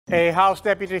A House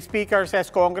Deputy Speaker says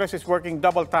Congress is working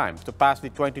double time to pass the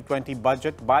 2020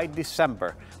 budget by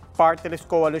December. Party list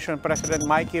Coalition President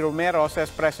Mikee Romero says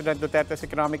President Duterte's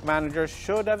economic managers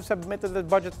should have submitted the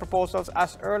budget proposals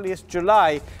as early as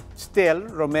July. Still,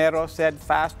 Romero said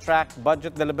fast-track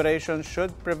budget deliberations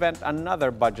should prevent another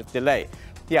budget delay.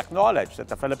 He acknowledged that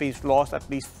the Philippines lost at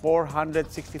least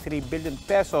 463 billion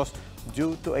pesos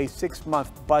due to a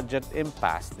 6-month budget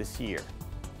impasse this year.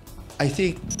 I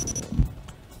think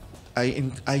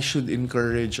I should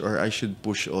encourage, or I should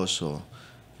push also,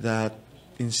 that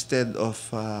instead of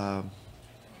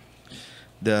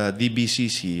the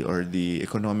DBCC or the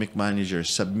economic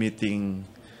managers submitting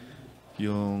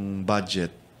yung budget,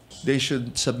 they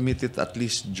should submit it at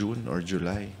least June or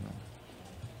July. No?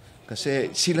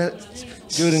 Kasi sila...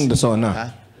 During the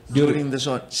SONA. During the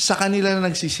SONA. Sa kanila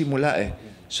na nagsisimula eh.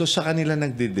 So sa kanila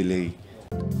nagde-delay.